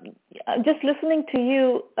just listening to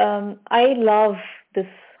you, I love this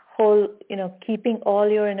whole, keeping all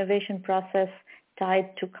your innovation process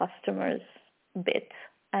tied to customers bit.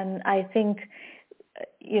 And I think,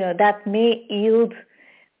 that may yield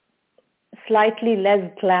slightly less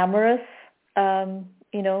glamorous,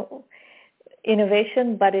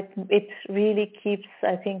 innovation, but it really keeps,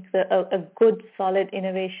 I think, a good, solid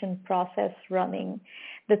innovation process running.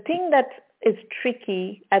 The thing that is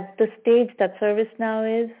tricky at the stage that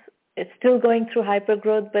ServiceNow is, it's still going through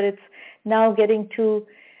hypergrowth, but it's now getting to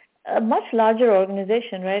a much larger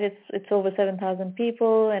organization, right? It's over 7,000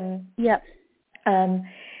 people, and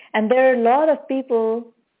and there are a lot of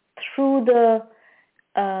people through the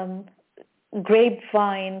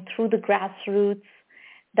grapevine, through the grassroots,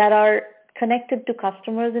 that are connected to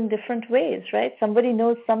customers in different ways, right? Somebody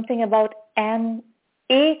knows something about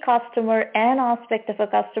a customer, an aspect of a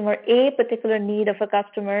customer, a particular need of a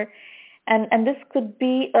customer, and this could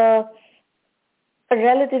be a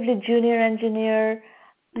relatively junior engineer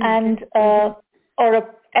or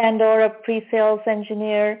a pre-sales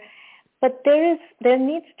engineer, but there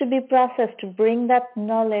needs to be process to bring that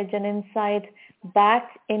knowledge and insight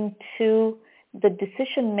back into the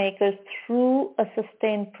decision makers through a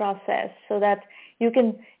sustained process, so that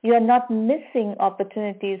you are not missing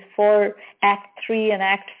opportunities for Act 3 and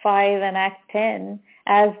Act 5 and Act 10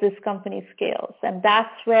 as this company scales. And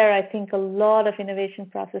that's where I think a lot of innovation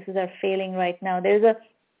processes are failing right now. There's a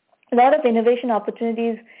lot of innovation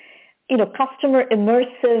opportunities, customer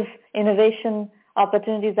immersive innovation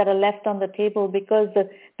opportunities that are left on the table because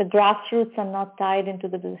the grassroots are not tied into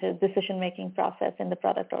the decision-making process in the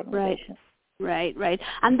product organization. Right.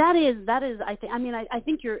 And that is, I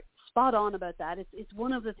think you're spot on about that. It's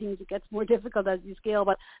one of the things that gets more difficult as you scale,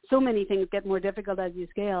 but so many things get more difficult as you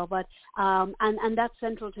scale. But and that's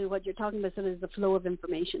central to what you're talking about, so is the flow of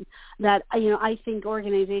information. That I think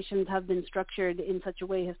organizations have been structured in such a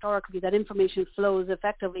way historically that information flows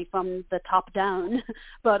effectively from the top down.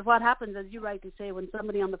 But what happens, as you rightly say, when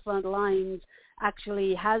somebody on the front lines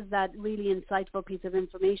actually has that really insightful piece of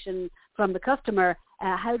information from the customer,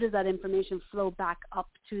 how does that information flow back up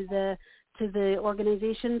to the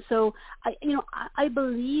organization? So I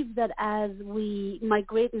believe that as we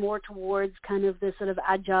migrate more towards kind of this sort of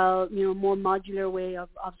agile, more modular way of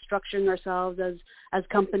structuring ourselves as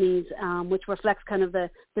companies, which reflects kind of the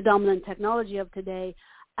dominant technology of today,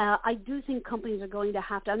 I do think companies are going to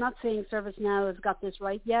have to, I'm not saying ServiceNow has got this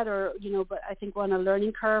right yet, or, but I think we're on a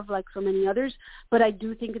learning curve like so many others, but I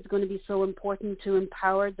do think it's going to be so important to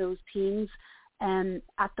empower those teams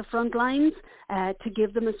at the front lines, to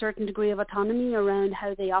give them a certain degree of autonomy around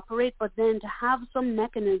how they operate, but then to have some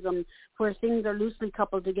mechanism where things are loosely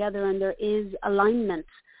coupled together and there is alignment.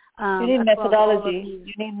 You need methodology.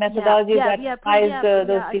 You need methodology that ties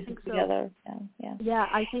those pieces together. Yeah,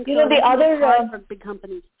 I think so. The other for big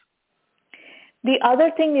companies. The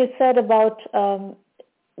other thing you said about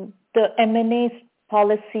the M&A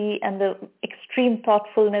policy and the extreme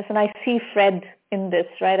thoughtfulness, and I see Fred in this,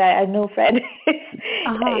 right? I know Fred.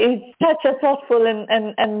 He's such a thoughtful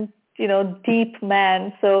and deep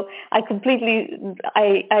man. So I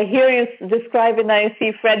hear you describe it and I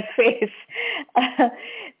see Fred's face.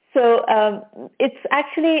 So it's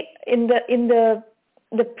actually in the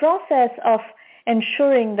process of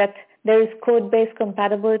ensuring that there is code-based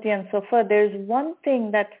compatibility and so forth. There's one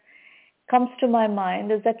thing that comes to my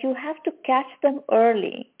mind is that you have to catch them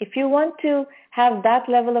early. If you want to have that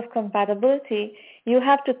level of compatibility, you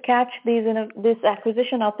have to catch these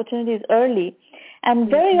acquisition opportunities early. And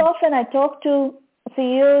very often I talk to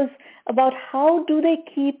CEOs about how do they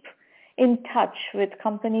keep in touch with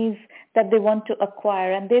companies that they want to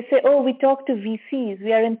acquire. And they say, we talk to VCs.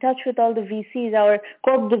 We are in touch with all the VCs. Our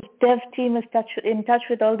corp dev team is in touch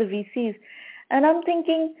with all the VCs. And I'm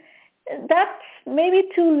thinking, that's maybe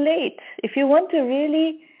too late. If you want to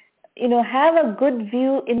really, have a good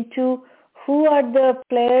view into who are the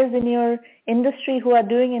players in your industry who are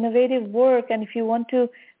doing innovative work, and if you want to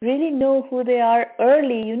really know who they are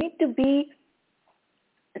early, you need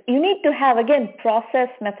to have, again, process,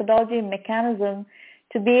 methodology, mechanism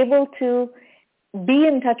to be able to be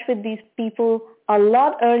in touch with these people a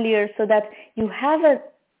lot earlier so that you have an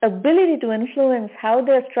ability to influence how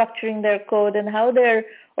they're structuring their code and how they're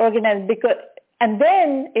organized. And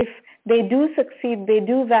then if they do succeed, they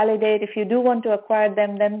do validate, if you do want to acquire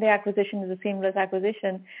them, then the acquisition is a seamless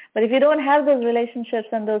acquisition. But if you don't have those relationships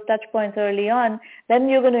and those touch points early on, then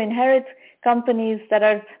you're going to inherit companies that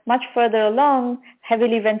are much further along,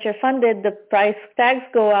 heavily venture funded, the price tags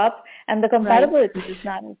go up, and the compatibility is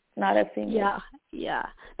not as seamless. Yeah.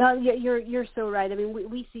 No, you're so right. I mean,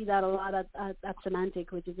 we see that a lot at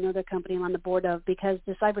Symantec, which is another company I'm on the board of, because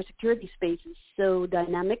the cybersecurity space is so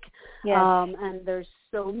dynamic, and there's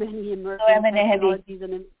so many emerging technologies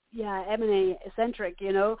and M&A centric,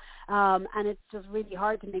 and it's just really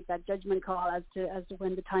hard to make that judgment call as to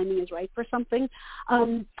when the timing is right for something.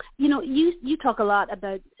 You talk a lot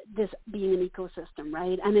about this being an ecosystem,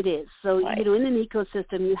 right? And it is. So, Right. In an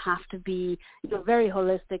ecosystem, you have to be, very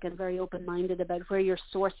holistic and very open-minded about where you're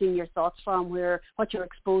sourcing your thoughts from, what you're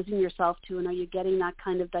exposing yourself to, and are you getting that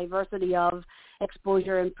kind of diversity of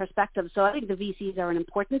exposure and perspective. So I think the VCs are an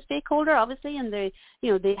important stakeholder, obviously, and they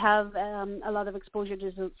have a lot of exposure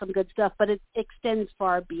to some good stuff, but it extends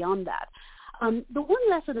far beyond that. The one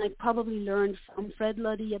lesson I probably learned from Fred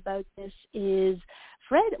Luddy about this is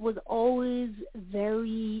Fred was always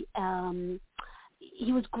very,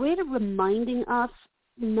 he was great at reminding us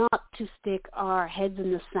not to stick our heads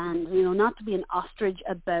in the sand, not to be an ostrich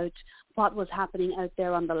about what was happening out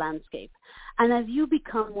there on the landscape. And as you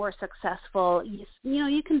become more successful,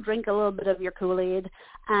 you can drink a little bit of your Kool-Aid,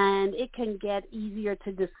 and it can get easier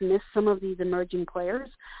to dismiss some of these emerging players.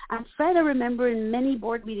 And Fred, I remember in many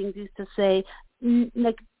board meetings used to say,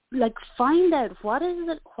 like find out what is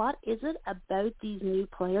it about these new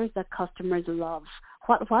players that customers love.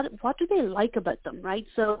 What do they like about them, right?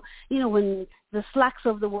 So, when the Slacks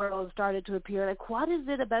of the world started to appear, like what is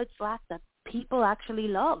it about Slack that people actually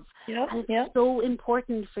love? Yeah, and it's so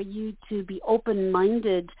important for you to be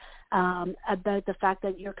open-minded about the fact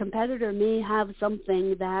that your competitor may have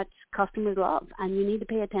something that customers love, and you need to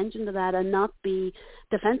pay attention to that and not be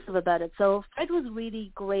defensive about it. So Fred was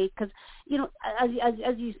really great because,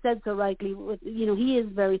 as you said so rightly, he is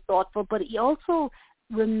very thoughtful, but he also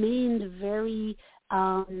remained very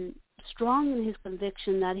strong in his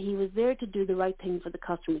conviction that he was there to do the right thing for the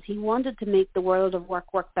customers. He wanted to make the world of work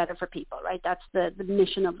better for people, right? That's the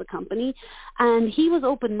mission of the company. And he was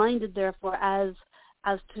open-minded, therefore, as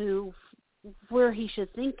to where he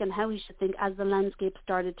should think and how he should think as the landscape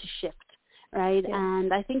started to shift, right? Yeah.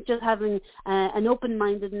 And I think just having an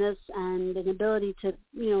open-mindedness and an ability to,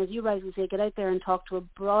 as you rightly say, get out there and talk to a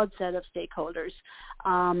broad set of stakeholders,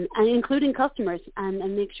 and including customers,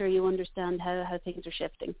 and make sure you understand how things are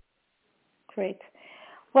shifting. Great.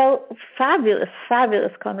 Well, fabulous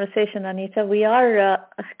conversation, Anita. We are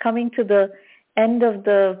coming to the end of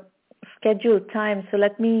the scheduled time, so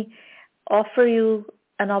let me offer you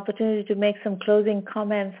an opportunity to make some closing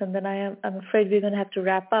comments, and then I'm afraid we're going to have to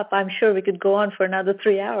wrap up. I'm sure we could go on for another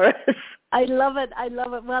 3 hours. I love it.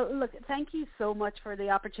 Well, look, thank you so much for the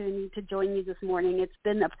opportunity to join you this morning. It's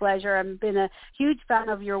been a pleasure. I've been a huge fan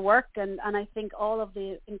of your work, and I think all of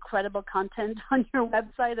the incredible content on your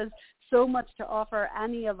website has so much to offer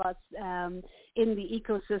any of us in the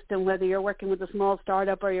ecosystem, whether you're working with a small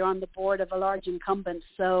startup or you're on the board of a large incumbent.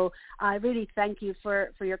 So I really thank you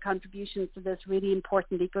for your contributions to this really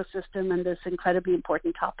important ecosystem and this incredibly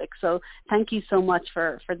important topic. So thank you so much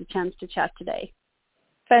for the chance to chat today.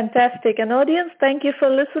 Fantastic. And audience, thank you for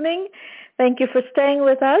listening. Thank you for staying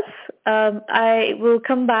with us. I will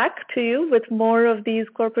come back to you with more of these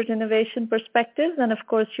corporate innovation perspectives. And of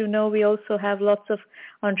course, we also have lots of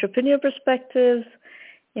entrepreneur perspectives,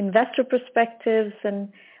 investor perspectives, and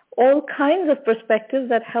all kinds of perspectives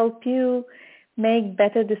that help you make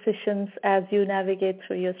better decisions as you navigate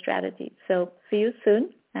through your strategy. So see you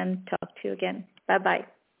soon and talk to you again. Bye-bye.